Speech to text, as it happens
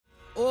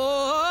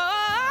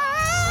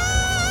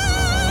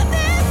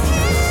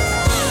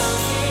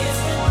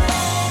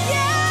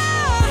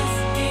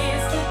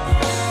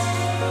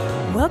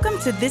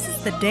to This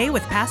is the Day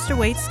with Pastor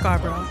Wade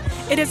Scarborough.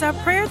 It is our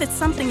prayer that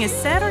something is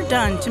said or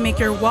done to make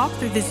your walk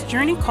through this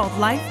journey called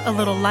life a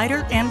little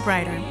lighter and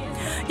brighter.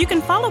 You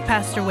can follow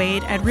Pastor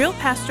Wade at Real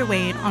Pastor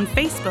Wade on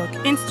Facebook,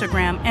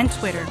 Instagram, and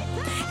Twitter.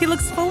 He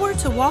looks forward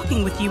to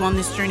walking with you on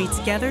this journey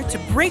together to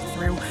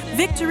breakthrough,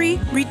 victory,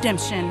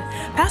 redemption.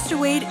 Pastor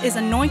Wade is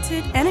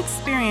anointed and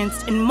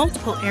experienced in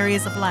multiple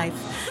areas of life.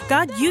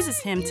 God uses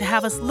him to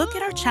have us look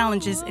at our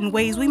challenges in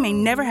ways we may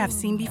never have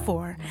seen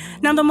before.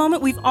 Now, the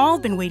moment we've all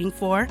been waiting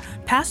for,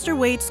 Pastor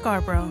Wade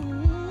Scarborough.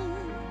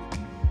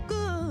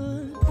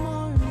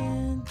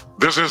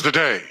 This is the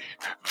day.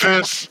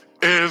 This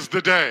is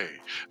the day.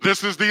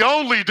 This is the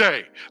only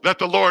day that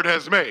the Lord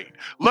has made.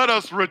 Let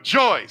us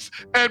rejoice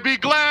and be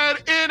glad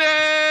in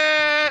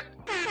it.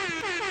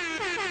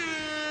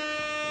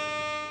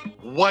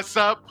 What's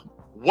up?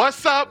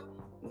 What's up?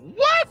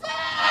 What's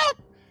up?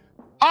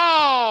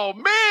 Oh,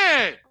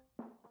 man.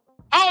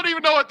 I don't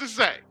even know what to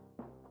say.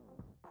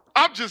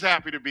 I'm just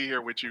happy to be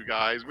here with you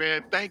guys,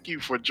 man. Thank you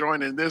for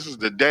joining. This is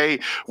the Day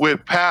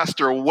with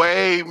Pastor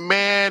Wade.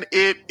 Man,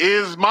 it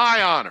is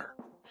my honor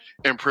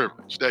and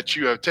privilege that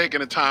you have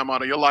taken the time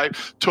out of your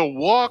life to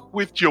walk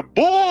with your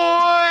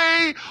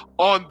boy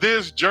on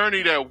this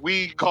journey that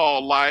we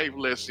call life.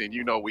 Listen,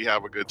 we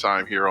have a good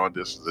time here on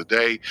This is the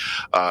Day.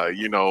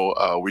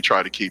 We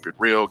try to keep it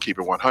real, keep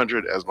it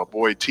 100, as my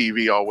boy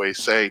TV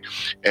always say.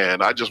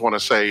 And I just want to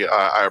say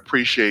I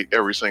appreciate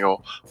every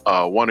single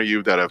one of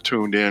you that have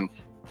tuned in.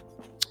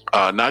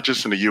 Not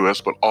just in the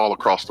U.S., but all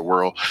across the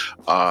world.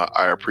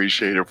 I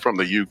appreciate it, from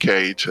the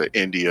U.K. to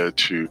India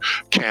to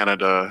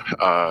Canada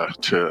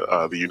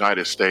to the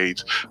United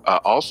States.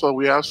 Also,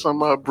 we have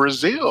some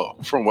Brazil,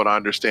 from what I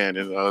understand,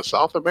 in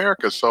South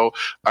America. So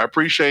I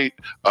appreciate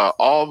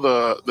all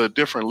the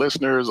different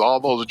listeners, all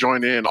those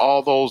joined in,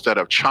 all those that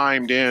have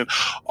chimed in,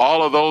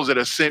 all of those that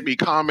have sent me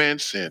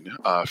comments and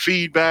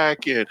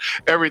feedback and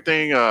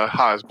everything,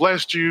 how it's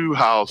blessed you,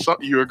 how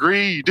you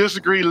agree, you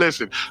disagree.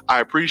 Listen,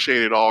 I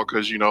appreciate it all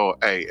because,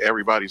 hey,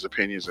 everybody's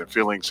opinions and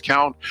feelings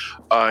count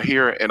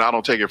here, and I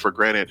don't take it for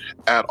granted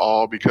at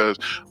all because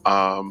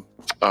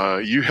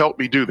you helped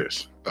me do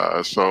this.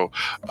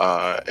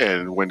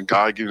 And when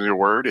God gives you a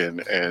word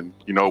and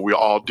we're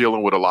all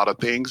dealing with a lot of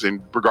things,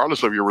 and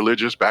regardless of your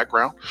religious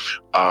background,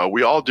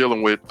 we all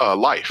dealing with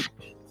life.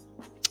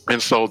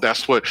 And so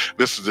that's what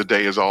This is the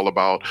Day is all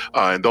about.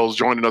 And those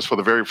joining us for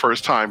the very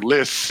first time,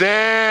 listen.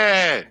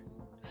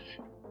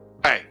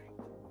 Hey,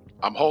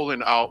 I'm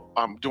holding out.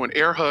 I'm doing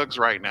air hugs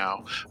right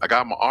now. I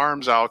got my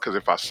arms out because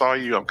if I saw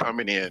you, I'm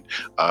coming in.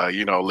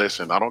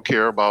 Listen, I don't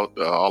care about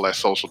all that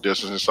social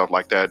distance and stuff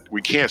like that.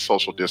 We can't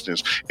social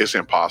distance. It's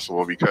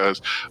impossible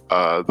because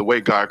the way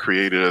God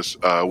created us,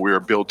 we're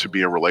built to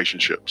be in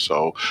relationship.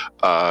 So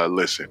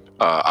listen,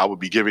 I would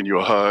be giving you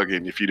a hug.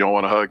 And if you don't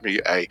want to hug me,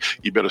 hey,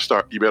 you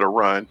better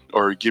run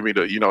or give me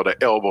the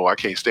elbow. I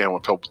can't stand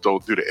when people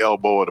do the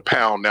elbow or the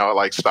pound now.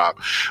 Like, stop.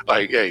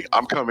 Like, hey,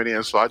 I'm coming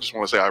in. So I just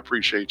want to say I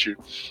appreciate you.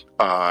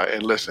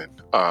 And listen,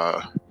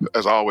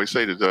 as I always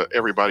say to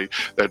everybody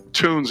that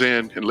tunes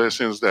in and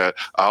listens, that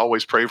I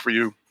always pray for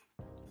you.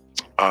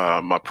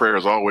 My prayer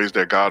is always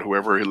that God,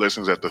 whoever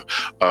listens at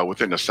the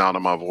within the sound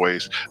of my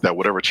voice, that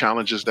whatever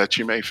challenges that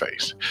you may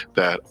face,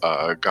 that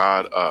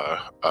God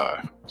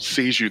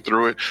sees you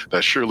through it,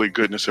 that surely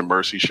goodness and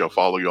mercy shall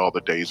follow you all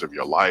the days of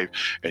your life,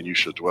 and you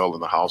shall dwell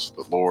in the house of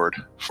the Lord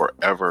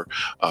forever,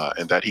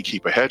 and that he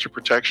keep a hedge of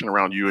protection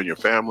around you and your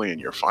family and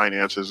your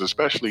finances,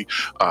 especially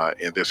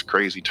in this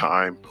crazy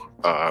time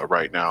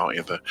right now,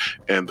 in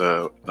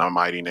the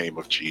mighty name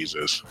of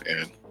Jesus.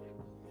 And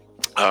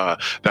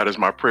that is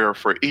my prayer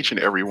for each and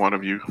every one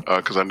of you,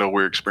 because I know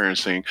we're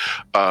experiencing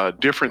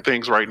different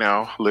things right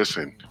now.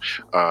 Listen,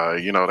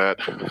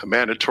 that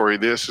mandatory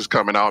this is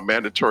coming out,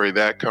 mandatory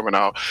that coming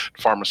out,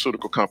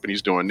 pharmaceutical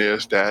companies doing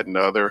this, that, and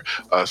other.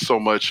 So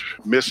much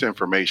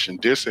misinformation,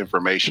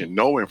 disinformation,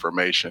 no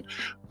information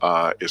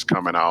is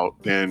coming out.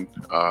 Then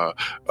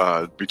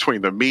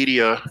between the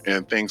media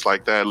and things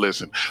like that,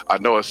 listen, I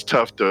know it's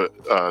tough to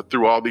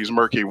through all these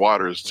murky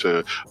waters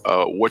to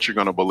what you're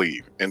going to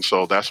believe. And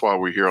so that's why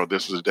we're here on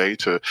This is a Day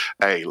to,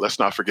 hey, let's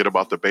not forget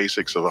about the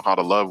basics of how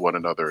to love one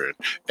another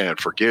and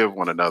forgive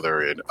one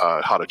another and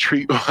how to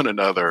treat one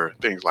another,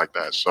 things like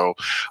that. So,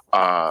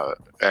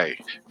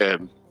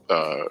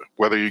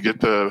 whether you get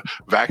the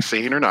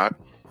vaccine or not,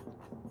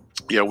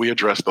 yeah, we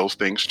address those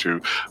things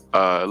too.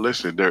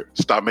 Listen,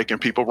 stop making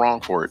people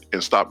wrong for it,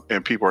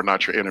 and people are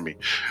not your enemy.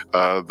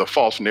 The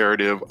false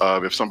narrative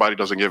of if somebody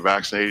doesn't get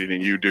vaccinated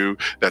and you do,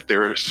 that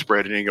they're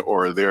spreading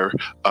or they're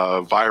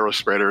virus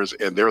spreaders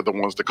and they're the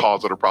ones the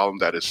cause of the problem,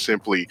 that is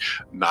simply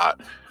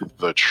not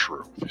the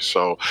truth.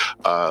 So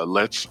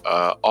let's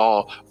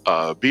all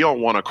be on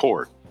one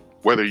accord.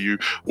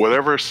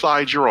 Whatever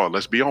side you're on,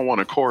 let's be on one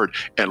accord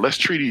and let's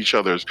treat each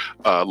other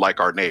like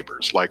our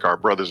neighbors, like our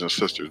brothers and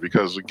sisters.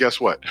 Because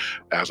guess what?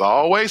 As I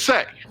always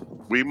say,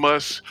 we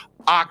must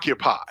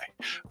occupy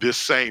this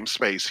same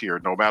space here,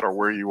 no matter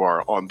where you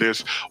are on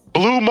this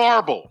blue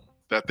marble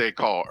that they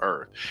call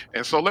Earth.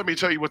 And so let me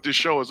tell you what this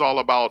show is all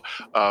about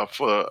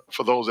for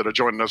those that are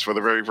joining us for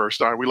the very first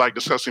time. We like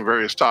discussing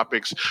various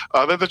topics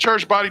that the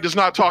church body does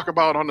not talk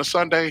about on a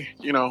Sunday,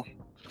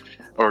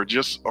 or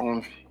just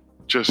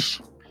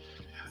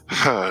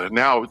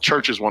now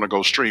churches want to go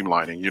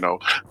streamlining.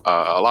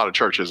 A lot of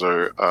churches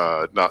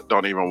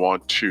don't even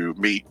want to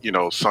meet.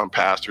 Some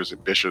pastors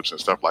and bishops and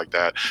stuff like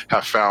that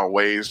have found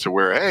ways to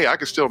where, hey, I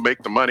can still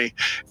make the money,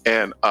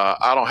 and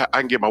I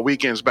can get my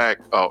weekends back.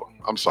 Oh,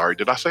 I'm sorry,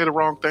 did I say the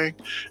wrong thing?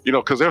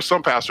 Because there's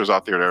some pastors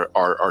out there that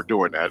are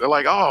doing that. They're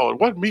like, oh,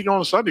 what meeting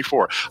on a Sunday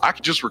for? I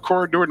can just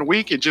record during the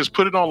week and just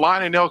put it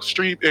online, and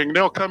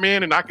they'll come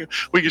in, and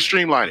we can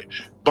streamline it.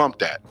 Bump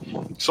that.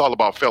 It's all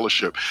about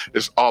fellowship.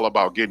 It's all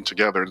about getting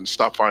together and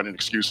stop finding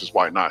excuses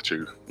why not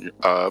to.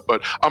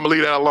 But I'm gonna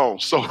leave that alone.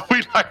 So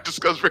we like to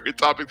discuss various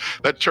topics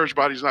that church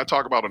bodies not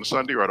talk about on a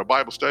Sunday or at a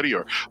Bible study,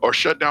 or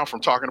shut down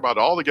from talking about it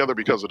altogether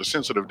because of the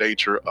sensitive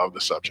nature of the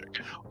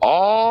subject.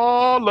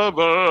 All of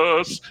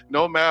us,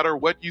 no matter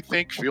what you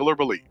think, feel, or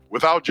believe,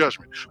 without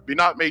judgment, be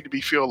not made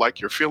to feel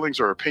like your feelings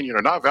or opinion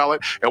are not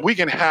valid, and we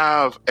can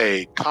have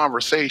a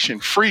conversation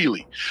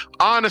freely,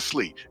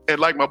 honestly, and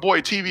like my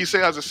boy TV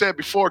said, as I said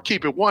before,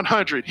 keep it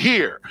 100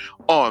 here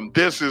on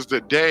This Is the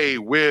Day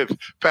with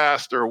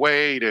Pastor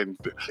Wade. And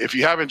if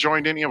you haven't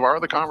joined any of our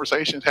other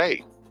conversations,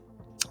 hey,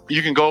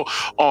 you can go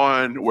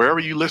on wherever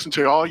you listen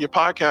to all your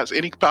podcasts,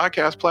 any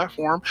podcast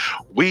platform.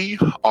 We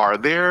are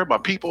there. My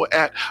people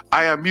at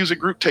I Am Music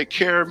Group take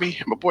care of me.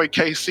 My boy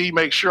KC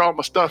make sure all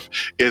my stuff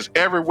is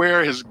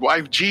everywhere. His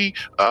wife G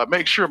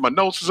make sure my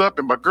notes is up,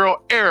 and my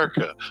girl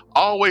Erica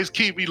always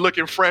keep me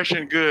looking fresh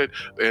and good.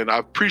 And I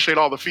appreciate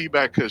all the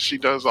feedback because she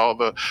does all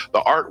the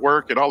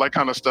artwork and all that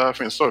kind of stuff.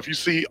 And so if you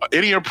see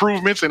any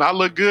improvements and I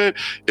look good,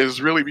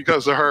 it's really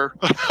because of her,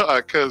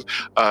 because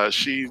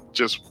she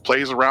just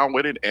plays around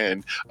with it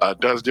and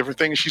does different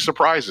things. She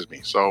surprises me.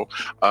 So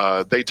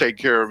they take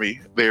care of me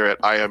there at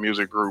I Am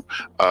Music Group.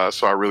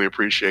 So I really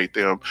appreciate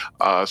them.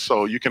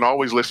 So you can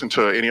always listen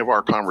to any of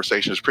our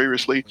conversations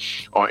previously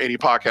on any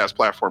podcast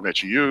platform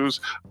that you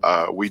use.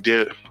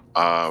 We're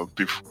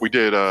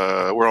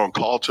on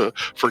Call to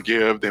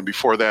Forgive. Then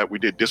before that, we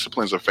did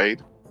Disciplines of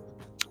Faith.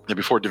 And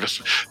before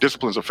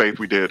Disciplines of Faith,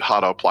 we did How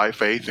to Apply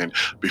Faith. And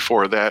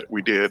before that,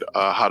 we did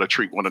How to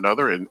Treat One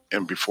Another.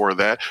 And before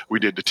that, we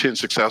did the 10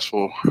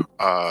 Successful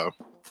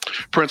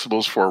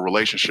Principles for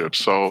Relationships.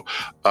 So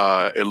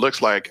it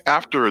looks like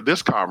after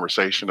this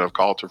conversation of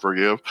Call to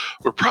Forgive,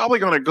 we're probably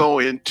going to go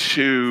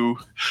into,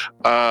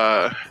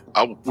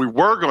 we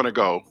were going to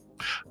go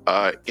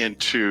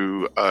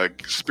into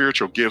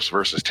spiritual gifts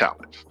versus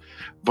talents.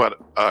 But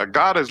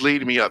God is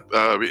leading me up.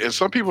 And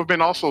some people have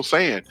been also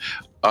saying,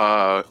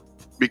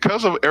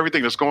 because of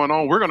everything that's going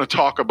on, we're going to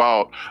talk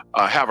about,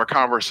 have a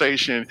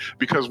conversation,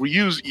 because we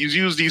use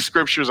these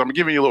scriptures. I'm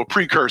giving you a little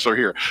precursor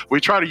here. We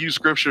try to use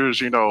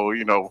scriptures, we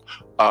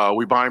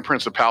bind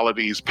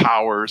principalities,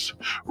 powers,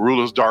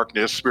 rulers,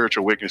 darkness,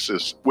 spiritual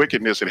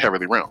wickedness in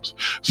heavenly realms.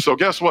 So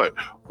guess what?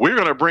 We're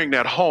going to bring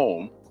that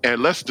home.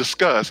 And let's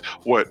discuss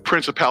what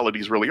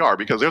principalities really are,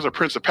 because there's a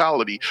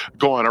principality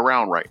going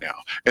around right now.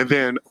 And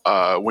then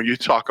when you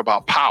talk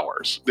about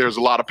powers, there's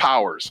a lot of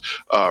powers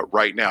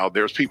right now.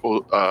 There's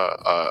people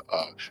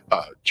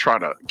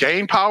trying to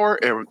gain power,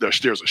 and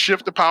there's a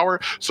shift of power.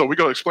 So we're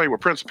going to explain what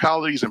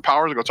principalities and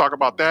powers. We're going to talk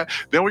about that.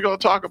 Then we're going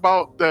to talk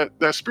about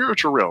that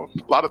spiritual realm,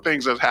 a lot of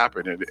things that's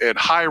happened, and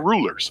high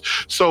rulers.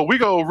 So we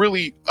go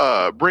really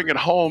bring it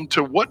home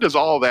to, what does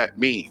all that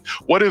mean?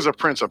 What is a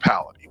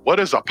principality? What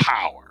is a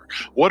power?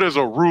 What is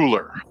a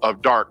ruler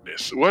of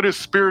darkness? What is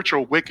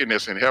spiritual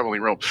wickedness in heavenly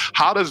realms?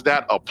 How does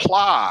that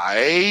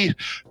apply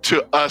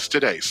to us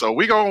today? So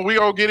we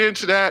gonna get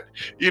into that.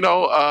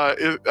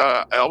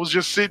 I was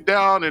just sitting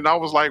down and I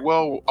was like,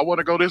 well, I want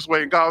to go this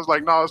way, and God was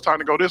like, no, it's time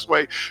to go this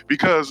way,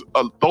 because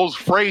those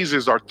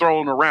phrases are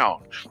thrown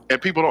around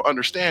and people don't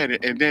understand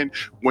it. And then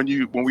when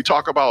we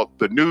talk about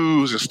the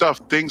news and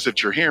stuff, things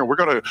that you're hearing, we're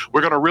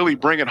gonna really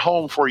bring it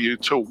home for you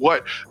to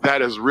what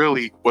is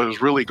really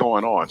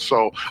going on.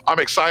 So I'm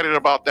excited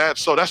about that.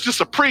 So that's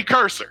just a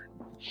precursor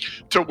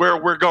to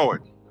where we're going.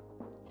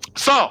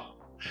 So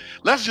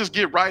let's just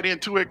get right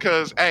into it,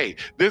 because, hey,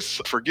 this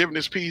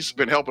forgiveness piece has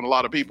been helping a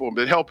lot of people and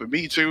been helping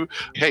me too.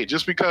 Hey,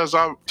 just because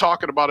I'm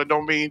talking about it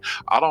don't mean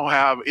I don't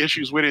have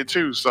issues with it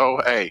too. So,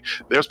 hey,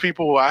 there's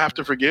people who I have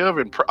to forgive,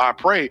 and I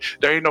pray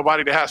there ain't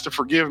nobody that has to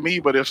forgive me.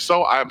 But if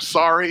so, I'm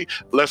sorry.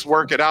 Let's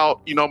work it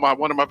out.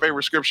 One of my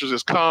favorite scriptures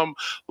is, come,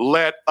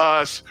 let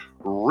us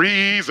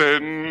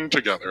reason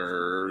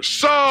together.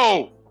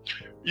 So,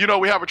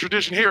 we have a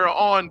tradition here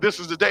on This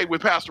Is the Day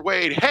with Pastor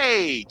Wade.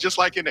 Hey, just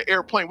like in the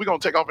airplane, we're going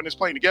to take off in this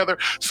plane together.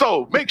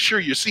 So make sure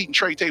your seat and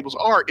tray tables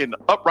are in the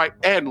upright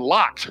and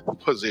locked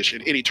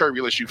position. Any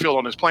turbulence you feel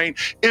on this plane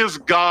is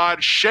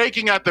God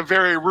shaking at the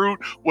very root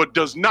what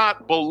does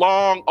not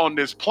belong on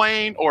this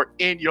plane or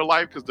in your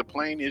life, because the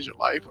plane is your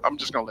life. I'm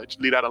just going to let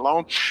you leave that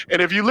alone.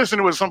 And if you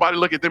listen to somebody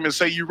look at them and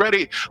say, you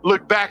ready?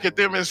 Look back at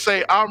them and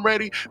say, I'm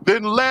ready.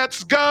 Then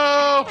let's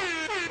go.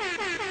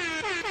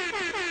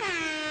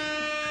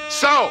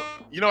 So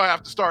I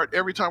have to start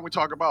every time we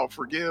talk about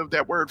forgive,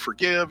 that word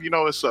forgive,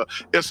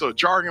 it's a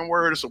jargon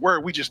word. It's a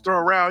word we just throw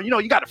around.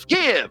 You got to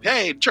forgive.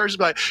 Hey, the church is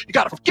like, you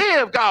got to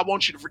forgive. God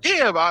wants you to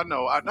forgive. I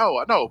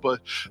know.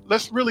 But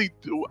let's really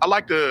I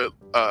like to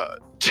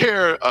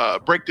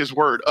break this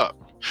word up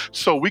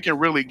so we can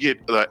really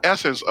get the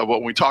essence of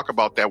what we talk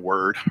about that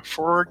word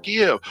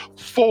forgive.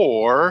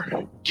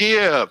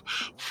 Forgive.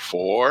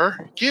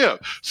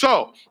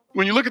 So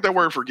when you look at that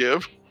word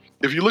forgive,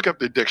 if you look up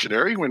the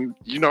dictionary,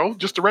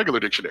 just a regular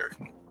dictionary,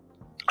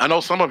 I know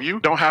some of you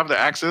don't have the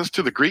access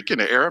to the Greek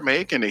and the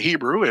Aramaic and the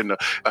Hebrew and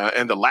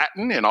the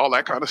Latin and all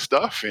that kind of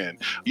stuff. And,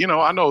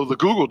 I know the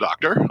Google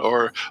doctor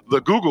or the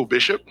Google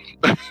bishop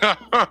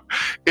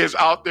is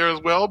out there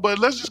as well. But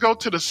let's just go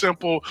to the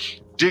simple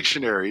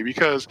dictionary,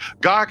 because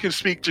God can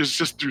speak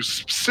just through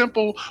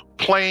simple,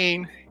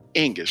 plain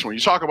English. When you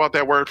talk about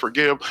that word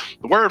forgive,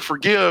 the word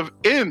forgive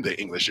in the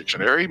English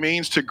dictionary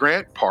means to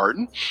grant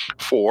pardon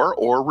for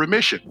or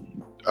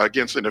remission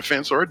against an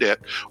offense or a debt,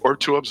 or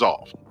to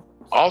absolve.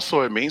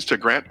 Also, it means to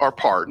grant or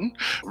pardon.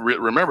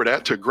 Remember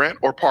that, to grant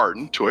or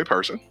pardon to a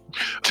person.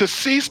 To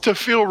cease to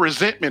feel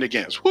resentment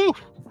against. Whew.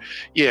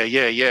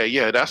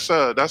 Yeah. That's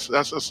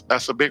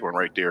a big one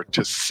right there.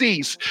 To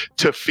cease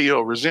to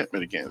feel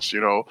resentment against.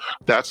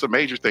 That's a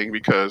major thing,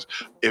 because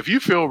if you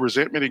feel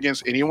resentment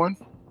against anyone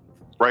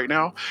right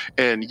now,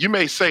 and you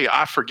may say,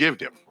 I forgive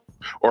them.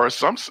 Or in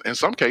some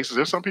cases,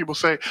 there's some people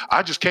say,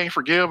 I just can't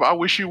forgive. I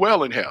wish you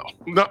well in hell.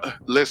 No,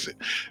 listen.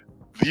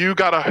 You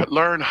got to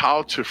learn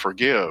how to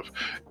forgive.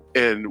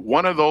 And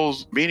one of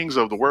those meanings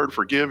of the word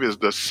forgive is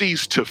the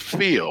cease to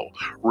feel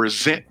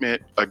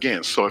resentment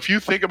against. So if you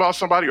think about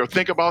somebody or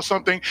think about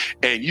something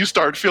and you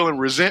start feeling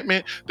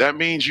resentment, that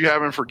means you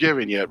haven't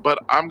forgiven yet. But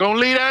I'm going to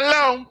leave that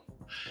alone.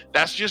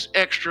 That's just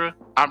extra.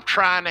 I'm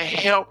trying to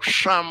help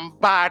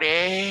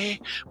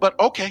somebody. But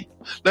okay,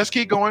 let's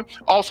keep going.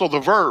 Also, the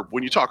verb,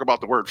 when you talk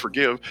about the word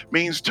forgive,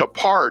 means to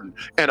pardon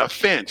an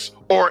offense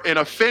or an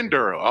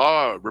offender.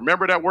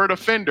 Remember that word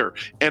offender,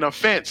 an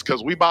offense,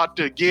 because we about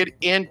to get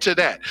into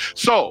that.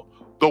 So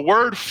the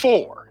word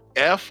for,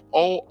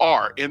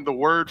 F-O-R, in the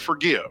word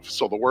forgive.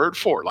 So the word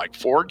for, like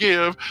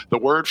forgive, the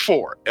word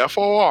for,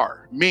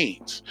 F-O-R,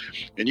 means,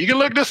 and you can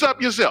look this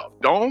up yourself.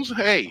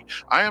 I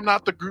am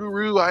not the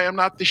guru. I am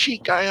not the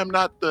sheik. I am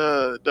not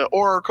the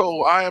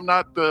oracle. I am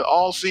not the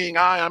all-seeing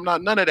eye. I'm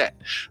not none of that.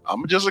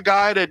 I'm just a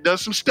guy that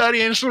does some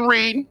studying and some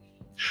reading.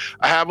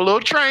 I have a little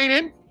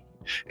training.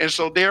 And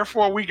so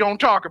therefore we gonna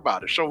talk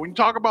about it. So when you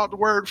talk about the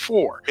word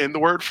for and the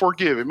word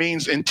forgive, it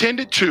means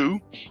intended to,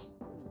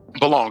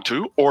 belong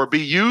to, or be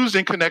used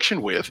in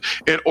connection with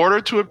in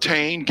order to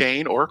obtain,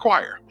 gain, or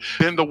acquire.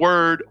 Then the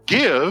word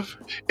give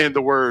in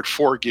the word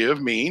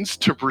forgive means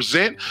to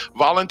present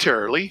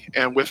voluntarily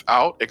and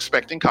without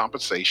expecting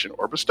compensation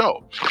or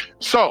bestow.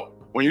 So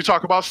when you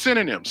talk about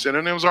synonyms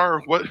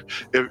are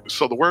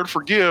so the word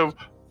forgive,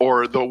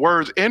 or the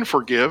words in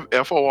forgive,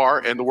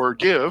 F-O-R, and the word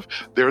give,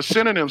 there are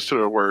synonyms to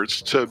the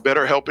words to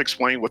better help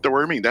explain what the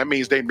word means. That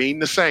means they mean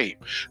the same,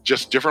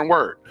 just different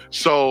word.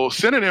 So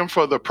synonym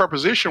for the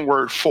preposition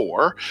word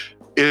for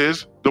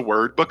is the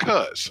word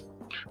because.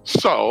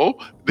 So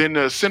then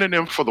the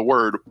synonym for the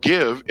word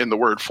give in the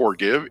word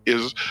forgive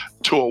is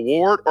to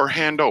award or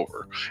hand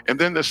over. And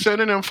then the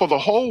synonym for the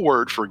whole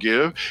word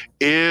forgive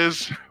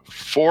is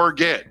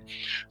forget.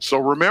 So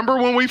remember,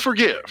 when we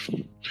forgive,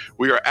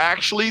 we are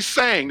actually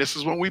saying, this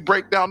is when we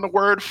break down the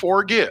word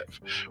forgive.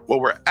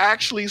 What we're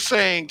actually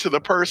saying to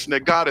the person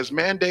that God has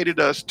mandated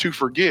us to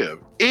forgive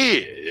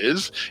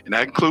is, and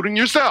that including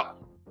yourself,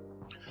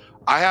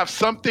 I have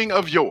something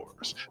of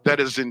yours that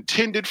is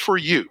intended for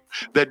you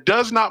that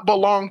does not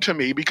belong to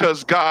me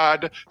because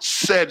God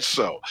said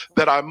so,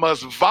 that I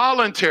must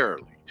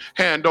voluntarily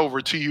hand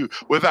over to you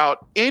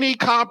without any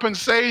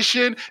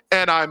compensation,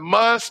 and I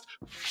must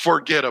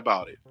forget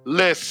about it.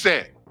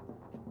 Listen,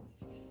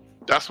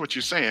 that's what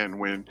you're saying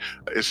when,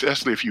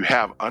 especially if you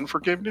have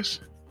unforgiveness.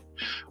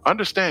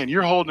 Understand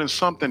you're holding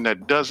something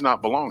that does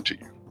not belong to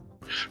you.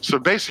 So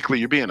basically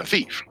you're being a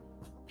thief,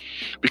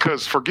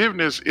 because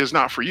forgiveness is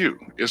not for you.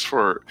 It's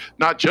for,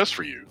 not just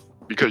for you,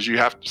 because you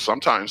have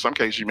sometimes, in some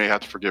cases, you may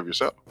have to forgive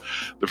yourself.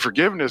 The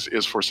forgiveness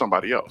is for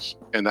somebody else,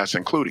 and that's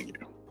including you.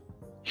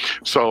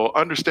 So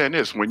understand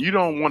this, when you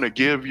don't want to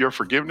give your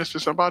forgiveness to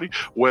somebody,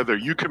 whether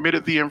you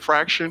committed the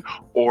infraction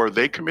or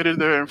they committed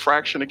the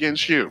infraction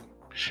against you,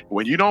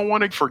 when you don't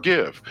want to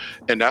forgive,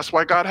 and that's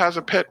why God has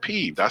a pet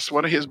peeve. That's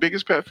one of his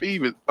biggest pet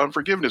peeve is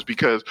unforgiveness,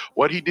 because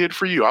what he did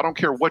for you, I don't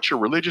care what your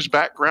religious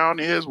background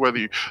is, whether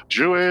you're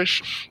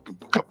Jewish,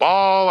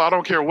 Kabbalah, I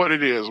don't care what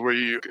it is,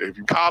 if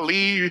you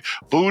Kali,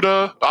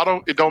 Buddha,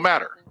 it don't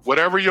matter.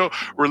 Whatever your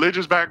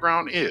religious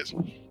background is,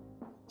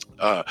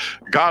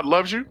 God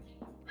loves you.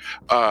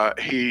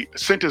 He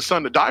sent his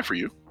son to die for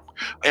you,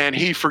 and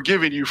he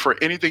forgiven you for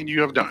anything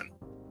you have done.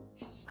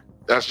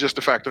 That's just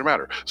the fact of the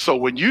matter. So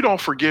when you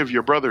don't forgive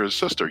your brother or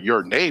sister,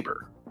 your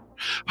neighbor,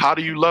 how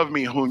do you love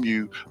me whom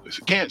you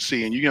can't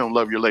see, and you don't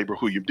love your neighbor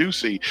who you do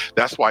see?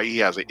 That's why he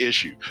has an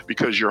issue,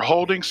 because you're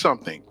holding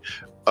something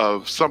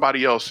of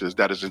somebody else's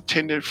that is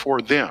intended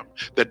for them,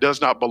 that does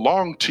not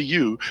belong to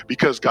you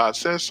because God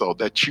says so,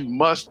 that you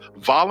must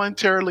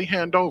voluntarily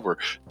hand over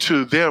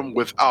to them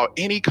without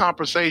any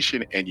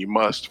compensation, and you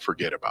must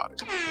forget about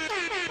it.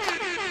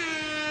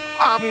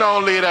 I'm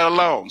going to leave that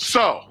alone.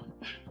 So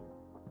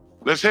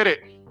let's hit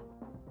it.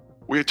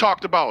 We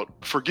talked about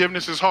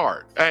forgiveness is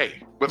hard.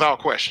 Hey, without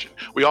question.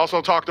 We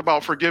also talked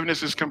about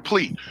forgiveness is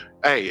complete.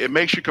 Hey, it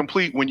makes you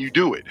complete when you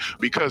do it,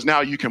 because now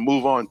you can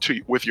move on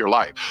with your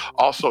life.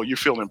 Also, you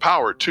feel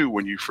empowered too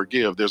when you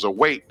forgive. There's a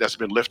weight that's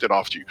been lifted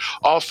off you.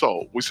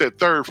 Also, we said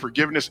third,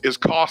 forgiveness is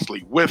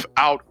costly.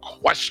 Without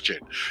question,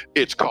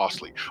 it's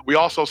costly. We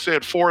also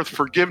said fourth,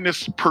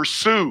 forgiveness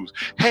pursues.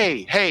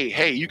 Hey,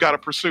 you got to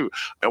pursue.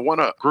 And one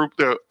group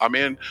that I'm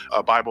in,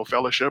 a Bible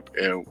fellowship,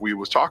 and we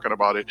was talking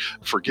about it,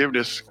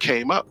 forgiveness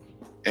came up.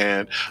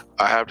 And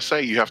I have to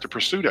say, you have to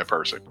pursue that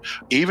person,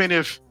 even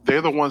if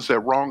they're the ones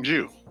that wronged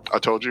you. I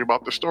told you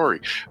about the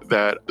story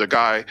that the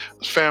guy's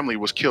family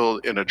was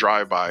killed in a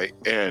drive-by,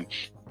 and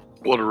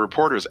one of the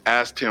reporters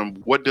asked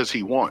him, what does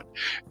he want?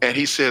 And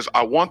he says,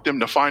 I want them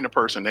to find a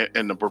person.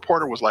 And the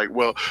reporter was like,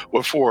 well,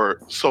 for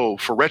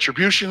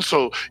retribution,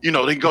 so, they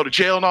can go to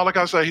jail and all that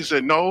kind of stuff. He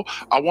said, no,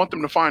 I want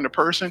them to find a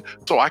person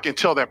so I can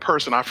tell that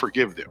person I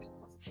forgive them.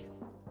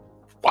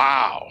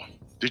 Wow.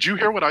 Did you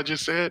hear what I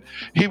just said?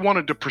 He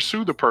wanted to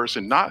pursue the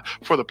person, not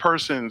for the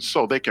person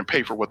so they can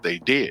pay for what they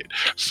did.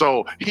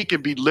 So he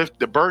can be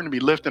the burden be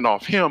lifting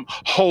off him,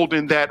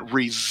 holding that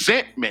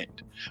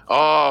resentment.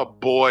 Oh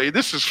boy,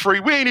 this is free.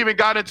 We ain't even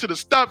got into the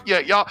stuff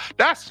yet, y'all.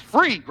 That's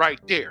free right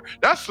there.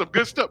 That's some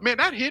good stuff. Man,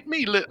 that hit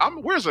me.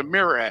 Where's a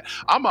mirror at?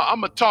 I'm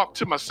gonna talk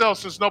to myself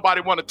since nobody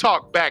want to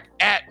talk back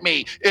at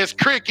me. It's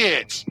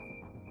crickets.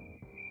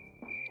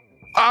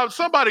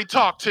 Somebody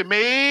talk to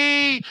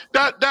me.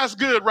 That's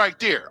good right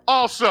there.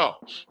 Also,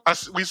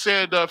 we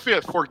said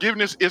fifth,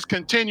 forgiveness is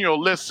continual.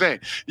 Listen,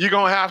 you're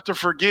going to have to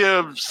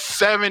forgive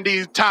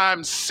 70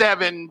 times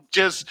 7,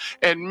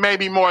 and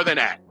maybe more than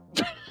that.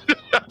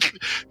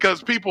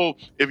 Because people,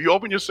 if you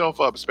open yourself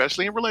up,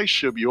 especially in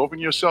relationship, you open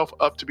yourself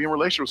up to be in a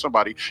relationship with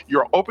somebody,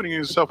 you're opening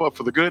yourself up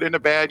for the good and the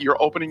bad.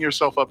 You're opening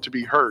yourself up to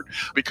be hurt,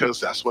 because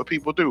that's what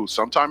people do.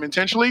 Sometime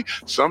intentionally,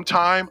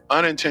 sometime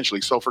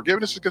unintentionally. So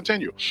forgiveness is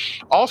continual.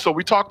 Also,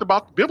 we talked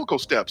about the biblical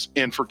steps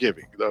in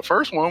forgiving. The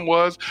first one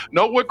was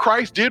know what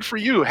Christ did for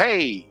you.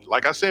 Hey,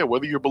 like I said,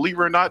 whether you're a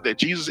believer or not, that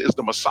Jesus is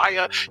the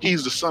Messiah,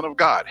 he's the Son of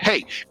God.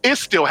 Hey, it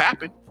still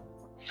happened.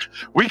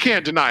 We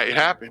can't deny it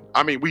happened.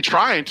 I mean, we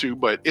trying to,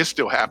 but it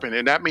still happened.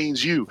 And that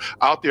means you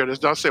out there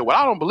that's not saying, well,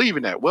 I don't believe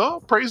in that.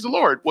 Well, praise the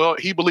Lord. Well,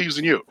 he believes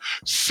in you.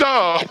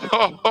 So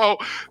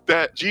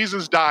that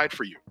Jesus died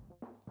for you.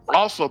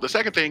 Also, the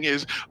second thing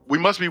is we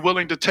must be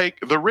willing to take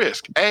the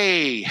risk.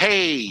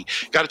 Hey,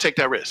 got to take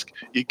that risk.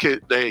 They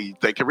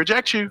can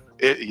reject you.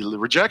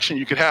 Rejection,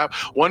 you could have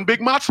one big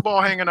matzo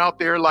ball hanging out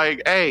there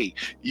like, hey,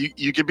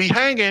 you could be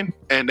hanging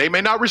and they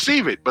may not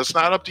receive it, but it's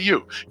not up to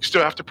you. You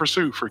still have to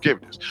pursue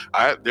forgiveness.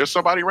 There's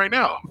somebody right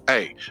now.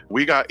 Hey,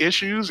 we got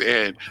issues,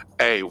 and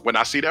hey, when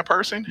I see that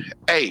person,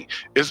 hey,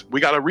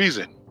 we got a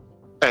reason.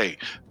 Hey,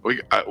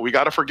 we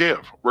got to forgive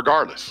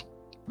regardless.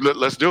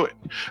 Let's do it,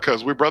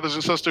 because we're brothers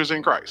and sisters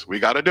in Christ. We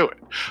got to do it.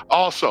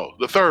 Also,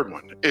 the third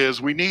one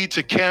is we need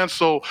to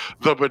cancel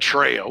the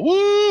betrayal.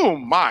 Woo,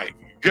 my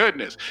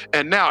goodness.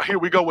 And now here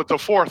we go with the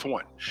fourth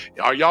one.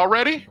 Are y'all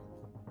ready?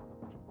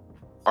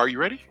 Are you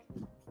ready?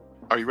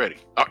 Are you ready?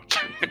 Oh,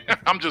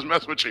 I'm just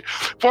messing with you.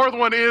 Fourth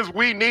one is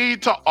we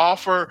need to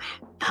offer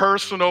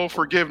personal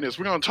forgiveness.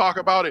 We're going to talk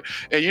about it.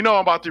 And I'm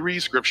about to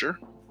read scripture,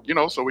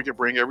 so we can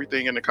bring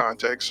everything into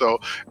context. So,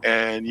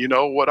 and you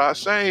know what I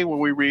say when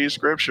we read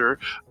scripture,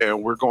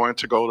 and we're going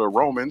to go to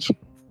Romans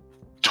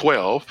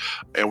 12,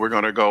 and we're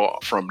going to go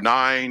from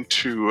 9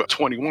 to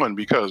 21,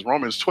 because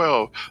Romans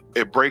 12,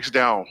 it breaks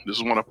down, this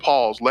is one of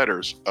Paul's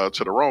letters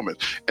to the Romans,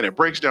 and it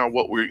breaks down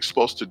what we're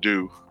supposed to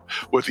do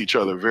with each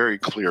other very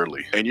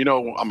clearly. And I'm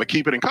going to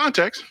keep it in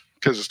context,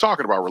 because it's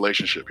talking about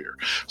relationship here.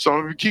 So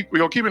we're going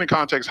to keep it in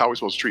context how we're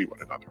supposed to treat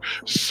one another.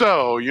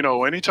 So,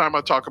 anytime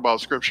I talk about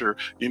scripture,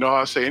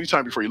 I say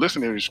anytime before you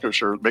listen to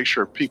scripture, make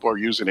sure people are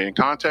using it in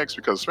context,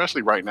 because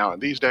especially right now in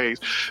these days,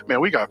 man,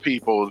 we got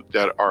people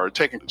that are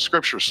taking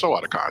scripture so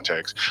out of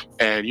context.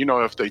 And,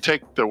 if they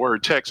take the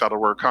word text out of the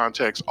word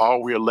context,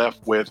 all we're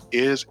left with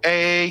is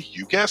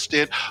you guessed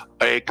it,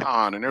 a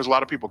con. And there's a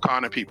lot of people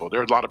conning people.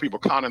 There's a lot of people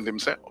conning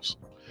themselves.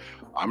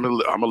 I'm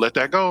gonna let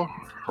that go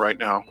right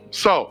now.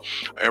 So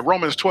in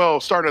Romans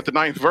 12, starting at the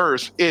 9th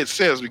verse, it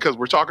says, because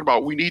we're talking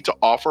about we need to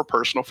offer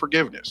personal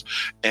forgiveness,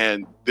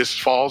 and this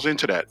falls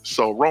into that.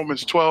 So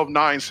Romans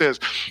 12:9 says,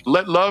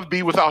 let love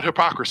be without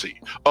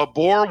hypocrisy,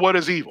 abhor what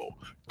is evil,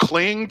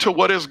 cling to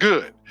what is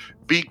good,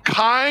 be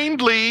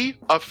kindly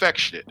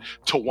affectionate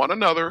to one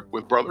another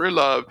with brotherly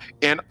love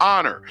and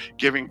honor,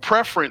 giving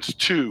preference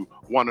to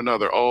one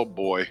another. Oh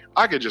boy,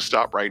 I could just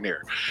stop right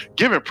there.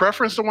 Giving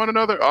preference to one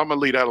another, I'm gonna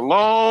leave that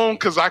alone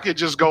because I could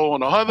just go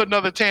on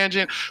another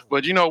tangent.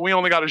 But we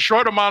only got a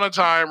short amount of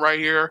time right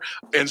here,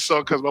 and so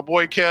because my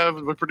boy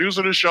Kev, the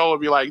producer of the show,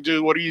 would be like,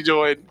 "Dude, what are you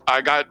doing?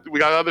 We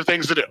got other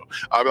things to do."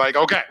 I'll be like,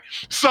 "Okay."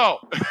 So,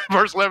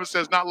 verse 11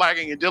 says, "Not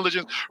lacking in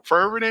diligence,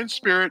 fervent in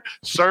spirit,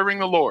 serving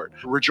the Lord,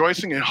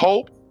 rejoicing in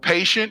hope,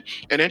 patient,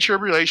 and in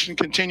tribulation,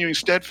 continuing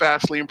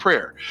steadfastly in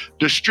prayer,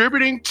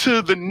 distributing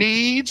to the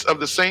needs of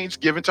the saints,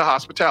 given to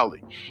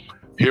hospitality."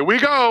 Here we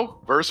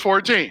go. Verse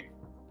 14.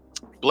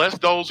 "Bless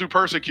those who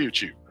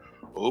persecute you."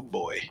 Oh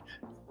boy.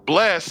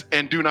 "Bless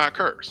and do not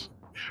curse.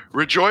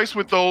 Rejoice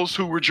with those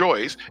who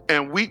rejoice,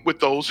 and weep with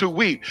those who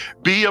weep.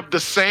 Be of the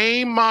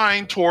same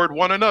mind toward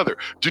one another.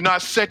 Do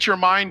not set your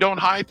mind on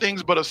high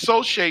things, but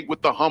associate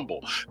with the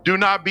humble. Do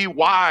not be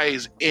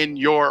wise in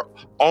your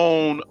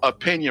own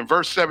opinion."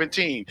 Verse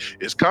 17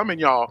 is coming,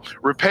 y'all.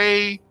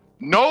 "Repay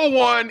no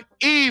one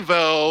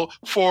evil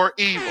for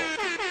evil."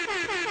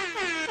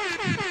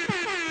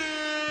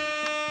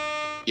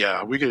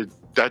 Yeah, we could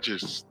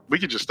just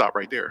stop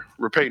right there.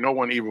 Repay no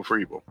one evil for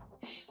evil.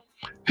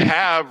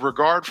 "Have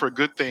regard for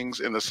good things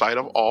in the sight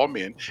of all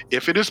men,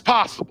 if it is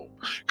possible."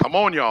 Come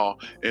on, y'all.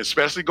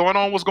 Especially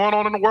what's going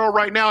on in the world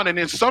right now, and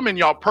in some in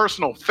y'all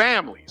personal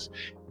families.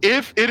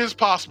 "If it is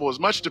possible,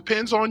 as much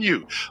depends on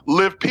you,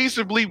 live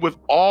peaceably with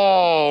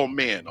all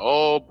men."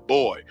 Oh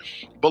boy.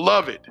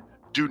 "Beloved,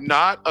 do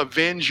not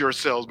avenge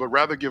yourselves, but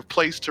rather give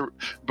place to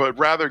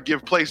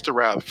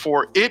wrath.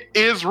 For it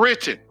is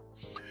written,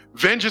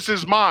 'Vengeance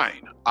is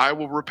mine, I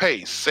will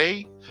repay,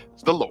 say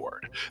the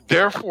Lord.'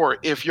 Therefore,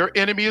 if your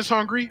enemy is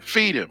hungry,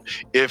 feed him.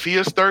 If he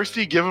is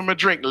thirsty, give him a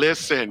drink."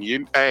 Listen,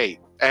 hey.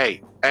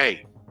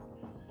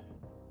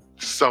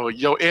 So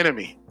your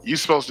enemy, you're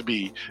supposed to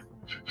be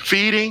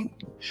feeding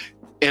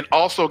and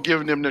also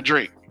giving them the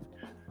drink.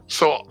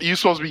 So you're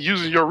supposed to be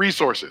using your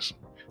resources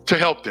to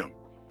help them.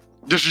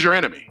 This is your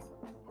enemy.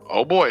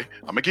 Oh boy,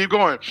 I'm gonna keep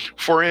going.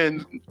 "For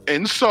in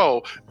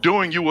so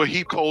doing, you will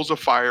heap coals of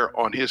fire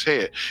on his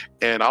head."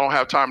 And I don't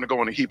have time to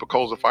go on a heap of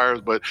coals of fire,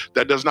 but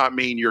that does not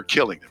mean you're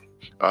killing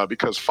them,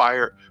 because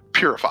fire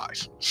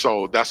purifies.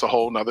 So that's a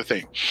whole nother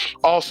thing.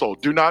 "Also,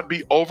 do not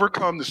be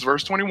overcome." This is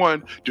verse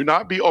 21. "Do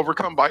not be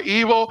overcome by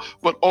evil,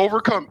 but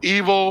overcome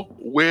evil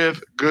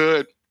with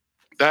good."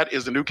 That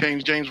is the New King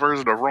James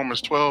Version of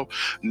Romans 12,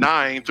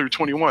 9 through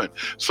 21.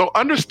 So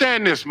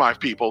understand this, my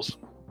peoples.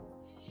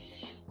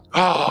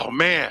 Oh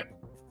man,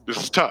 this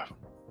is tough.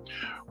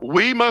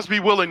 We must be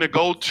willing to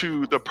go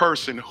to the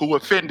person who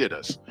offended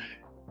us.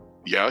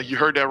 Yeah, you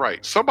heard that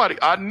right.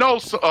 I know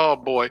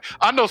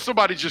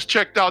somebody just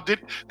checked out.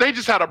 They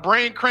just had a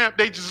brain cramp?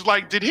 They just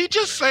did he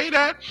just say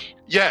that?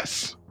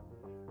 Yes,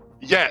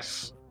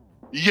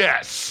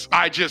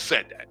 I just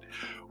said that.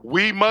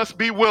 We must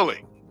be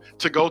willing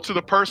to go to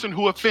the person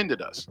who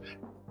offended us,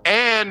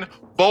 and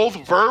both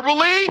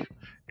verbally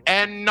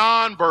and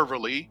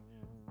non-verbally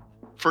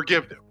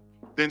forgive them.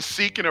 Then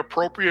seek an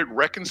appropriate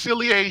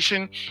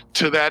reconciliation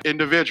to that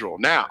individual.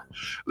 Now,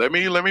 let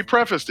me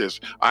preface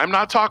this. I'm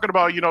not talking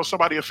about,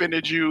 somebody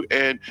offended you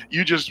and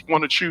you just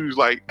want to choose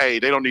hey,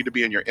 they don't need to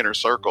be in your inner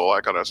circle,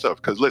 that kind of stuff.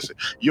 Because listen,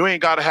 you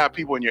ain't got to have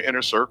people in your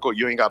inner circle.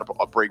 You ain't got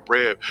to break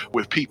bread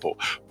with people.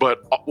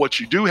 But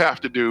what you do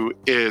have to do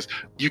is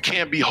you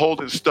can't be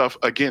holding stuff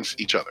against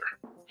each other.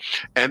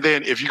 And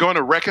then if you're going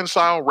to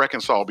reconcile,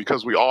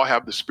 because we all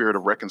have the spirit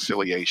of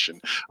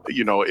reconciliation.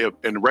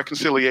 And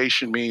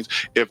reconciliation means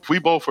if we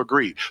both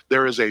agree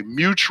there is a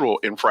mutual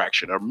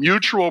infraction, a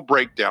mutual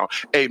breakdown,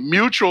 a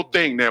mutual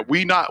thing that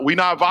we not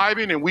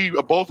vibing and we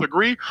both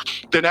agree,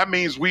 then that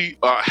means we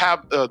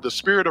have the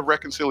spirit of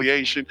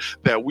reconciliation,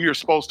 that we are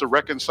supposed to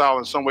reconcile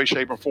in some way,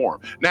 shape, or form.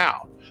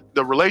 Now,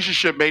 the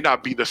relationship may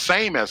not be the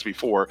same as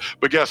before,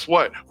 but guess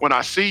what? When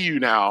I see you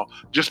now,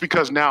 just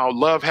because now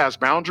love has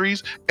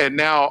boundaries and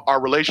now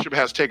our relationship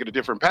has taken a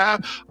different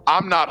path,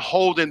 I'm not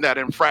holding that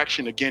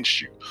infraction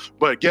against you.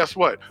 But guess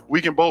what?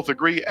 We can both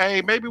agree,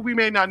 hey, maybe we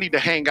may not need to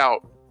hang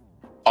out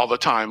all the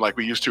time like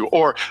we used to,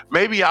 or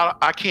maybe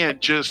I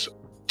can't just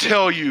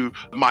tell you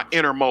my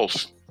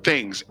innermost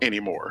things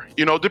anymore,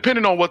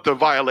 depending on what the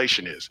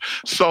violation is.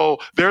 So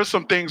there's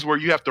some things where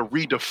you have to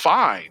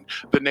redefine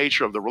the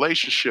nature of the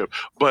relationship.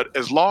 But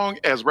as long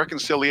as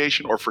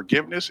reconciliation or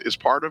forgiveness is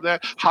part of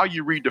that, how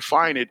you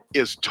redefine it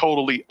is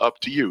totally up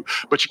to you.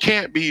 But you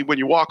can't be, when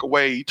you walk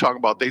away, you talking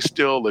about they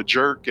still a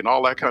jerk and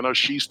all that kind of,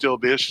 she's still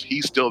this,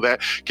 he's still that.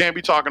 Can't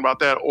be talking about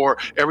that. Or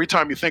every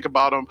time you think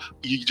about them,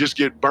 you just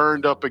get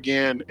burned up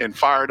again and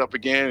fired up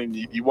again. And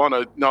you want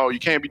to, no, you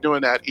can't be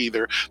doing that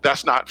either.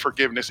 That's not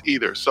forgiveness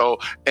either. So,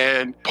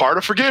 and part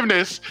of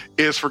forgiveness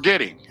is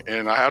forgetting.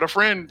 And I had a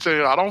friend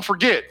say, I don't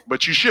forget,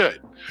 but you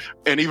should.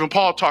 And even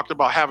Paul talked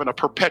about having a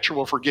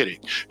perpetual forgetting.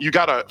 You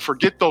got to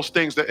forget those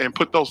things and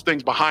put those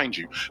things behind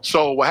you.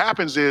 So what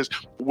happens is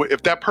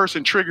if that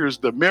person triggers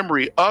the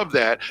memory of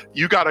that,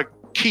 you got to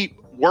keep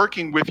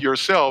working with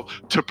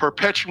yourself to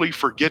perpetually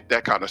forget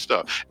that kind of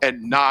stuff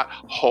and not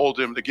hold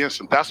them against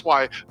them. That's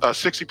why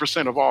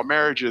 60% of all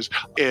marriages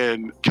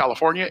in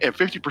California and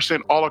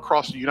 50% all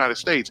across the United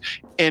States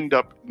end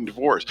up in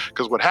divorce.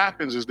 Because what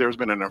happens is there's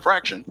been an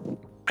infraction.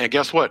 And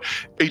guess what?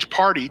 Each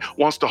party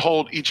wants to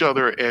hold each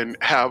other and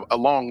have a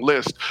long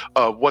list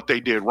of what they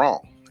did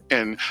wrong.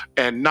 And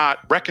not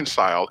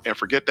reconcile and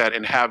forget that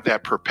and have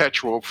that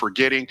perpetual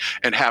forgetting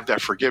and have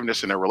that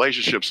forgiveness in their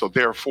relationship. So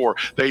therefore,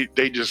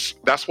 they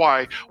just, that's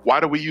why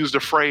do we use the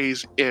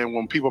phrase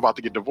when people are about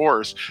to get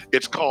divorced?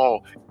 It's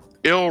called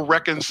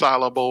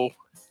irreconcilable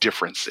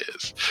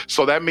differences.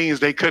 So that means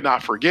they could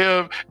not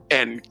forgive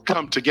and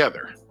come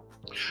together.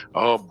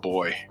 Oh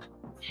boy,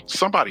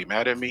 somebody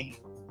mad at me.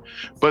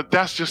 But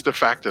that's just the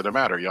fact of the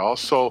matter, y'all.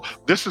 So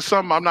this is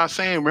something I'm not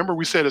saying. Remember,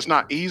 we said it's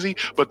not easy,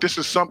 but this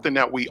is something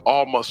that we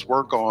all must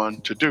work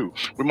on to do.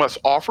 We must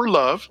offer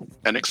love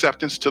and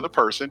acceptance to the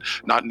person,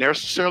 not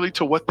necessarily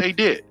to what they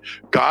did.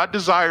 God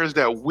desires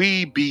that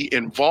we be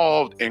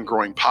involved in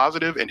growing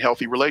positive and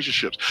healthy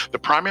relationships. The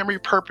primary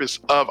purpose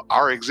of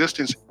our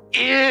existence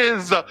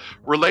is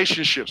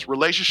relationships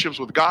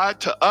with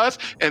God to us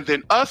and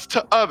then us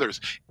to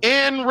others.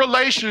 In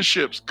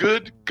relationships,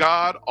 good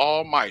God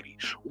Almighty,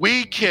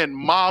 we can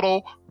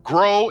model,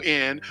 grow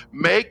in,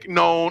 make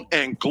known,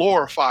 and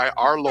glorify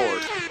our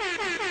Lord.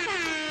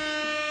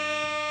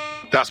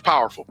 That's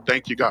powerful.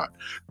 Thank you, God.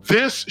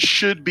 This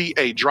should be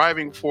a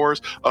driving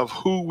force of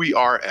who we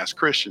are as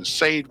Christians,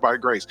 saved by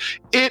grace.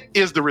 It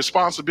is the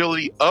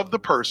responsibility of the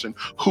person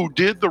who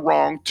did the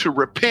wrong to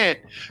repent,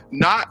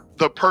 not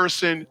the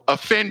person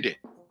offended.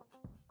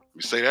 Let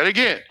me say that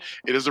again.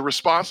 It is the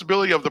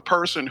responsibility of the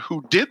person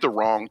who did the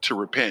wrong to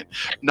repent,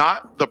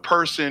 not the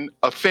person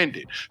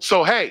offended.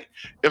 So, hey,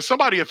 if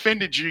somebody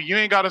offended you, you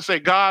ain't got to say,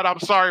 God, I'm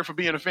sorry for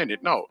being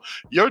offended. No,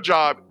 your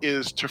job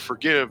is to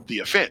forgive the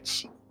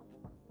offense.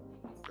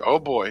 Oh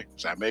boy,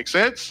 does that make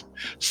sense?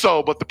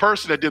 So, but the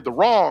person that did the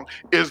wrong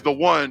is the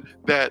one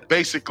that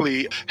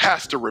basically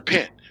has to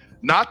repent,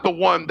 not the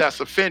one that's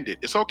offended.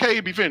 It's okay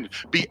to be offended.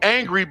 Be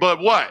angry,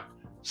 but what?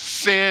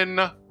 Sin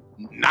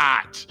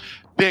not.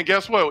 Then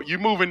guess what? You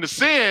move into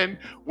sin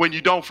when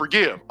you don't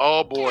forgive.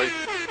 Oh boy.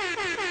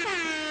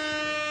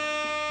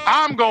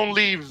 I'm going to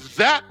leave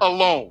that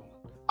alone.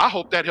 I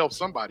hope that helps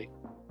somebody.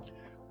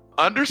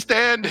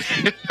 Understand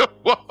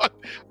what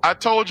I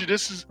told you.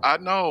 I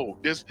know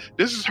this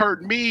has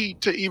hurt me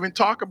to even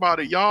talk about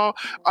it, y'all.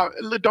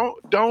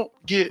 Don't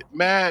get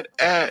mad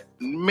at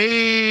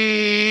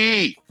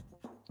me.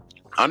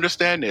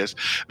 Understand this.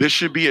 This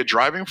should be a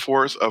driving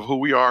force of who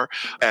we are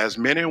as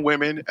men and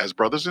women, as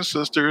brothers and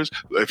sisters.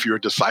 If you're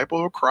a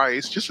disciple of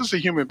Christ, just as a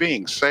human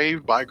being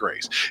saved by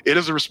grace, it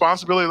is the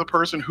responsibility of the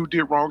person who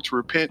did wrong to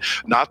repent,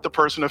 not the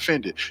person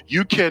offended.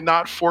 You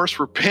cannot force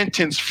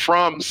repentance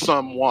from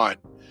someone.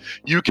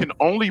 You can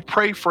only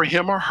pray for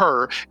him or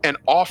her and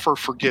offer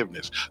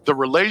forgiveness. The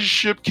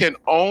relationship can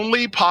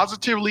only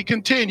positively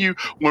continue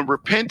when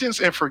repentance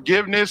and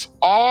forgiveness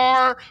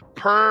are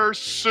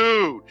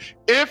pursued.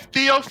 If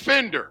the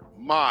offender,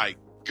 my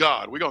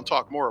God, we're going to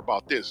talk more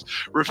about this,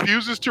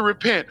 refuses to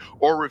repent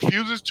or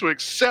refuses to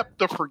accept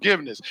the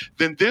forgiveness,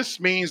 then this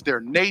means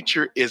their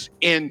nature is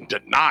in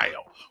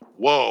denial.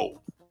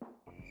 Whoa.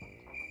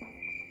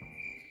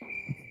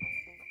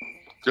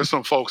 There's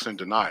some folks in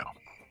denial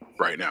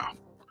right now.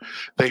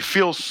 They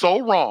feel so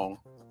wrong.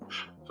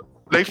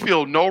 They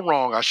feel no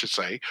wrong, I should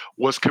say,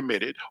 was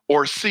committed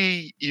or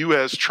see you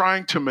as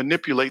trying to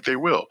manipulate their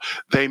will.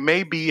 They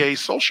may be a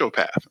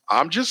sociopath.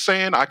 I'm just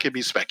saying, I could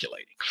be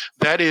speculating.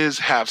 That is,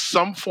 have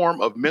some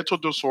form of mental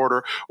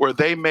disorder where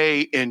they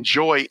may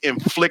enjoy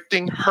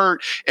inflicting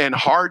hurt and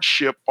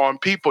hardship on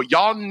people.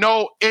 Y'all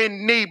know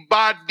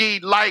anybody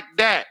like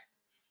that?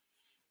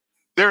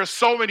 There are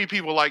so many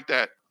people like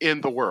that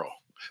in the world.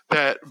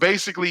 That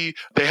basically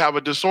they have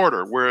a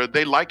disorder where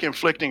they like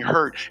inflicting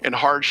hurt and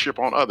hardship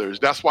on others.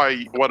 That's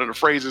why one of the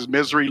phrases,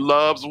 misery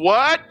loves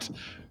what?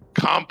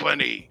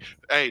 Company.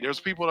 Hey, there's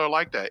people that are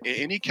like that. In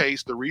any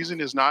case, the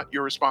reason is not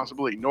your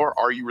responsibility, nor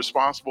are you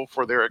responsible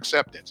for their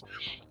acceptance.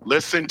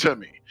 Listen to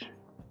me.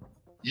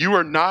 You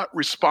are not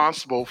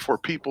responsible for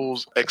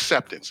people's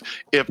acceptance.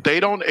 If they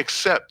don't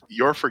accept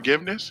your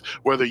forgiveness,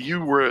 whether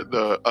you were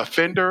the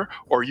offender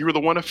or you were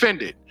the one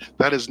offended,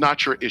 that is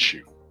not your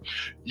issue.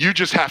 You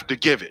just have to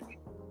give it.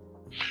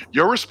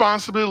 Your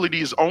responsibility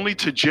is only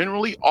to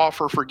generally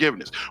offer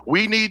forgiveness.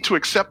 We need to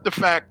accept the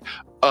fact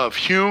of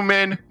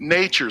human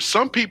nature.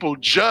 Some people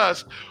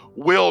just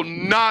will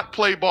not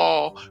play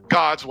ball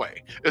God's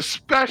way,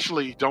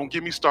 especially, don't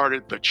get me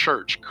started, the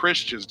church,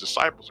 Christians,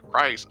 disciples of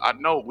Christ. I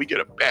know we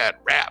get a bad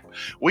rap.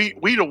 We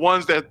the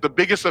ones that the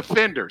biggest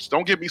offenders.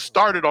 Don't get me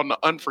started on the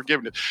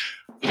unforgiveness.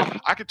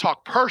 I could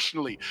talk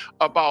personally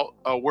about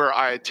where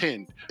I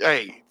attend.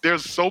 Hey,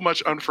 there's so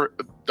much I'm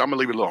gonna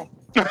leave it alone.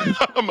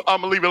 I'm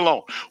gonna leave it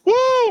alone.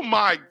 Woo,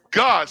 my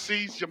God.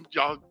 See,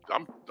 y'all,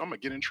 I'm gonna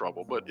get in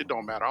trouble, but it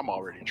don't matter. I'm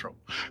already in trouble.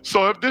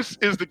 So if this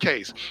is the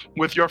case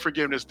with your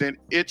forgiveness, then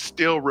it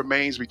still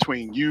remains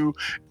between you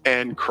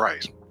and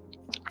Christ.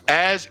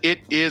 as it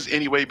is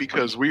anyway,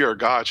 because we are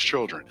God's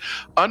children.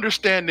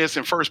 Understand this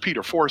in 1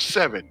 Peter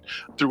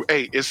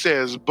 4:7-8. It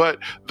says, but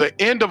the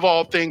end of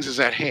all things is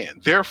at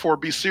hand. Therefore,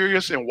 be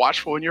serious and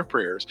watchful in your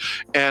prayers.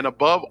 And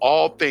above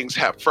all things,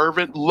 have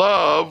fervent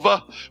love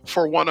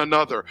for one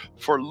another.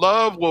 For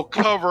love will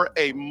cover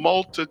a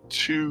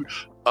multitude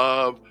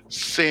of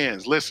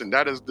sins. Listen,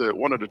 that is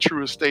one of the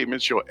truest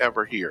statements you'll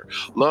ever hear.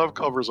 Love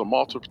covers a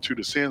multitude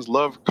of sins.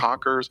 Love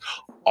conquers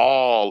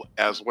all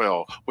as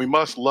well. We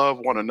must love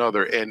one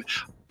another, and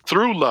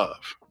through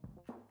love,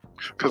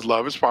 because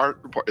love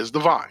is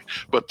divine,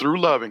 but through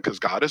loving, because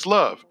God is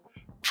love,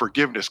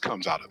 forgiveness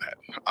comes out of that.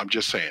 I'm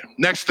just saying.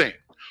 Next thing.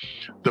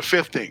 The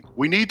fifth thing,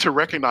 we need to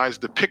recognize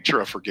the picture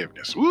of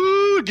forgiveness.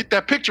 Woo, get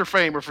that picture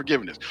frame of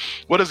forgiveness.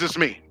 What does this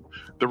mean?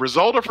 The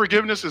result of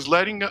forgiveness is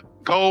letting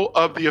go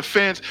of the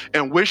offense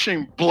and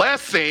wishing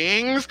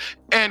blessings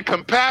and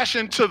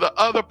compassion to the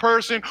other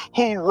person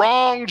who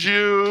wronged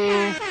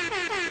you.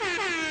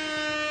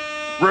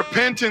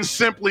 Repentance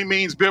simply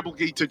means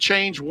biblically to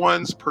change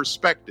one's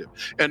perspective.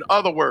 In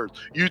other words,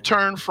 you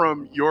turn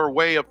from your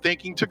way of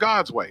thinking to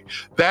God's way.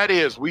 That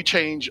is, we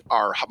change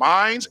our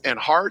minds and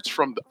hearts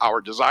from our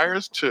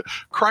desires to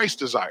Christ's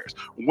desires.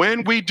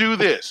 When we do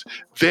this,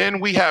 then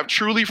we have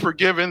truly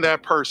forgiven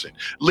that person.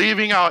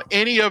 Leaving out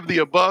any of the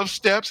above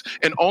steps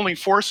and only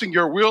forcing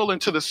your will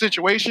into the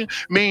situation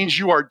means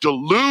you are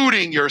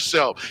deluding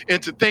yourself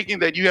into thinking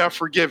that you have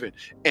forgiven,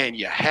 and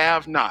you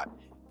have not.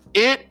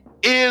 It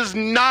is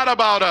not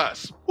about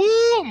us.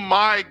 Oh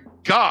my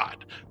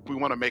God. We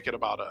want to make it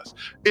about us.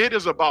 It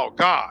is about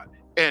God,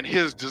 and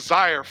his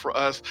desire for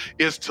us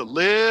is to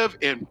live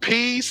in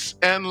peace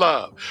and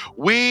love.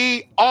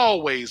 We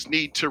always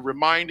need to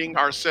reminding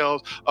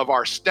ourselves of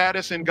our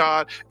status in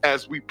God,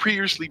 as we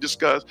previously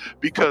discussed,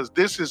 because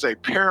this is a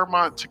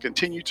paramount to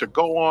continue to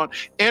go on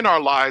in our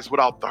lives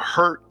without the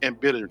hurt and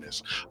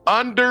bitterness.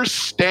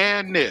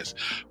 Understand this,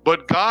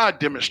 but God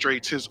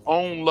demonstrates his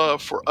own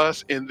love for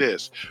us in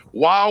this.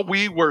 While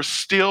we were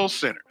still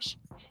sinners,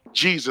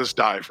 Jesus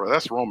died for us.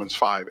 That's Romans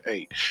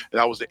 5:8.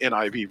 That was the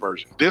NIV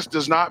version. This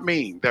does not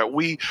mean that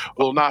we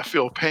will not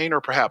feel pain or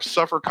perhaps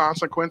suffer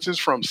consequences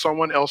from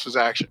someone else's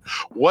action.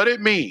 What it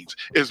means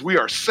is we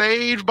are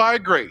saved by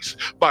grace,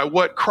 by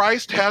what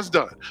Christ has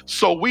done.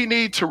 So we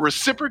need to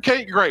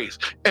reciprocate grace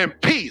and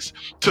peace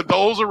to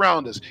those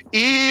around us,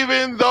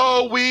 even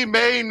though we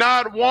may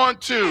not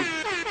want to.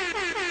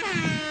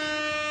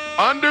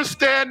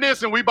 Understand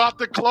this, and we about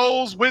to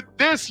close with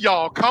this,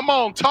 y'all. Come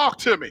on, talk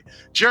to me.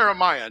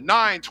 Jeremiah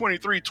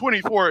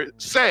 9:23-24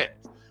 says,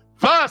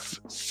 thus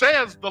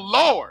says the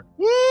Lord.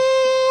 Woo!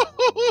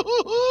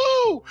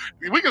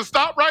 We can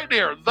stop right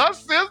there.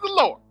 Thus says the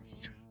Lord.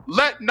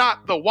 Let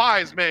not the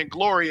wise man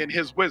glory in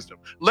his wisdom.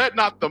 Let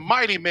not the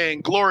mighty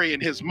man glory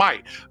in his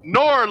might,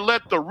 nor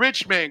let the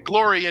rich man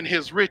glory in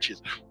his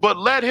riches. But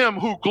let him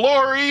who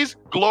glories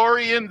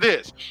glory in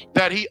this,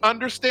 that he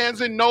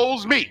understands and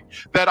knows me,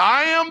 that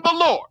I am the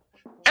Lord,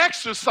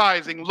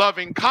 exercising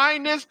loving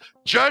kindness,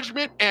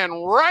 judgment,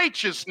 and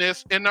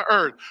righteousness in the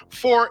earth.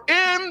 For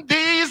in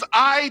these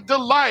I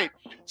delight,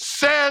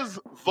 says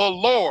the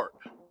Lord.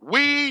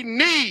 We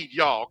need,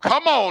 y'all,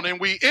 come on, and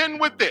we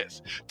end with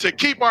this, to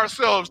keep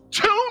ourselves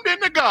tuned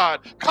into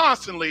God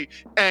constantly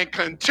and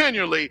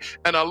continually,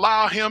 and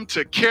allow him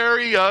to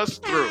carry us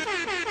through.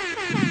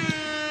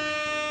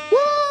 Woo,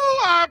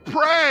 I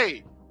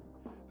pray.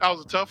 That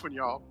was a tough one,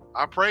 y'all.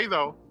 I pray,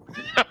 though,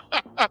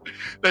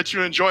 that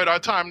you enjoyed our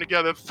time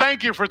together.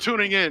 Thank you for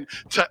tuning in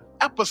to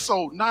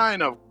episode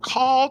 9 of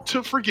Call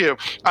to Forgive.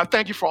 I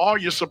thank you for all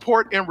your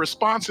support and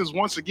responses.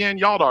 Once again,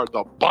 y'all are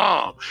the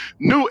bomb.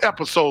 New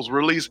episodes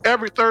released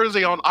every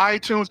Thursday on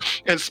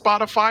iTunes and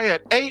Spotify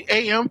at 8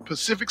 a.m.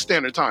 Pacific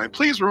Standard Time.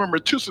 Please remember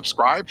to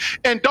subscribe,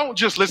 and don't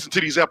just listen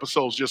to these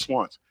episodes just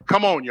once.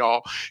 Come on,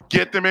 y'all.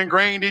 Get them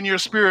ingrained in your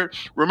spirit.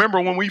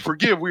 Remember, when we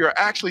forgive, we are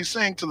actually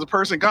saying to the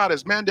person God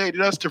has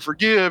mandated us to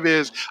forgive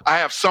is, I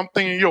have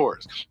something in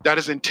yours that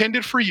is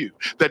intended for you,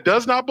 that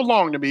does not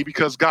belong to me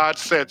because God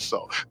said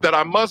so, that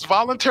I must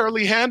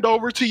voluntarily hand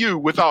over to you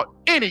without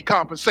any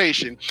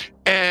compensation,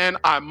 and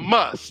I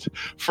must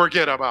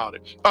forget about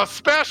it. A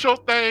special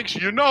thanks,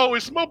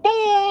 it's my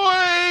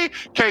boy,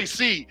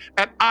 KC,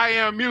 and I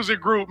Am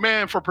Music Group,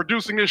 man, for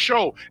producing this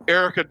show.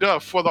 Erica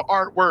Duff for the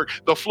artwork.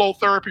 The Flow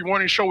Therapy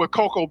Morning Show with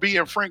Coco B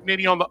and Frank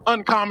Nitty on the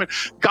Uncommon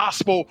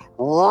Gospel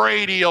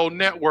Radio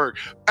Network.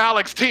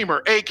 Alex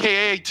Teamer,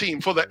 a.k.a. Team,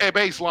 for the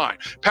Baseline.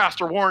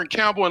 Pastor Warren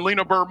Campbell and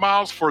Lena Bird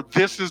Miles for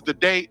This Is the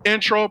Day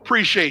intro.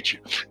 Appreciate you.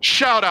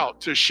 Shout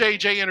out to Shay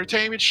J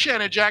Entertainment,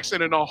 Shannon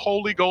Jackson, and the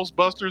Holy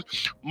Ghostbusters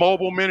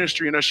Mobile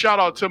Ministry. And a shout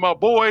out to my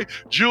boy,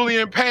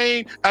 Julian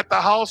Payne at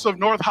the House of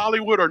North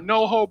Hollywood or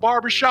NoHo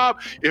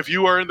Barbershop. If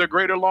you are in the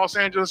greater Los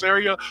Angeles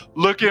area,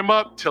 look him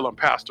up. Tell him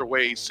Pastor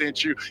Wade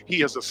sent you.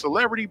 He is a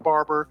celebrity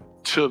barber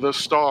to the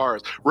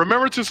stars.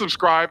 Remember to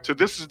subscribe to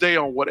This Is Day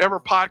on whatever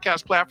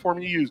podcast platform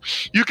you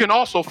use. You can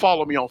also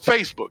follow me on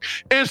Facebook,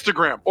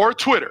 Instagram, or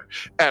Twitter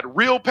at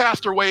Real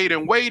Pastor Wade,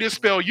 and Wade is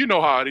spelled, you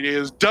know how it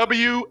is,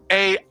 WAID.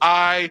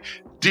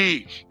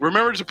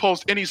 Remember to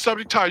post any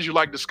subject ties you'd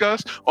like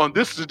discussed on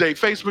This Is the Day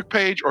Facebook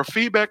page or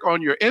feedback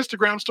on your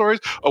Instagram stories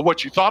of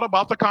what you thought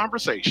about the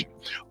conversation.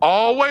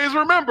 Always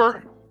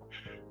remember,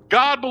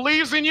 God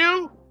believes in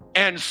you,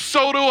 and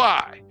so do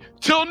I.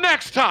 Till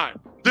next time,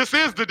 this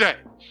is the day.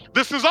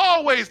 This is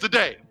always the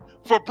day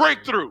for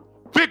breakthrough,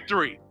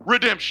 victory,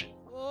 redemption.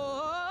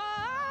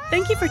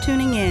 Thank you for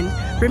tuning in.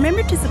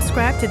 Remember to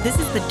subscribe to This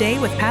Is the Day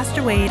with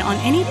Pastor Wade on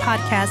any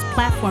podcast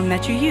platform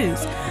that you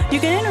use. You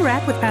can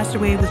interact with Pastor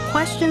Wade with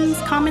questions,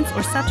 comments,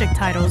 or subject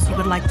titles you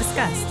would like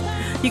discussed.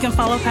 You can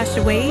follow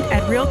Pastor Wade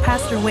at Real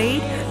Pastor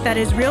Wade, that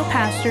is Real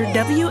Pastor,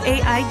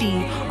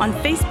 WAID, on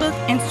Facebook,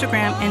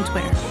 Instagram, and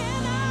Twitter.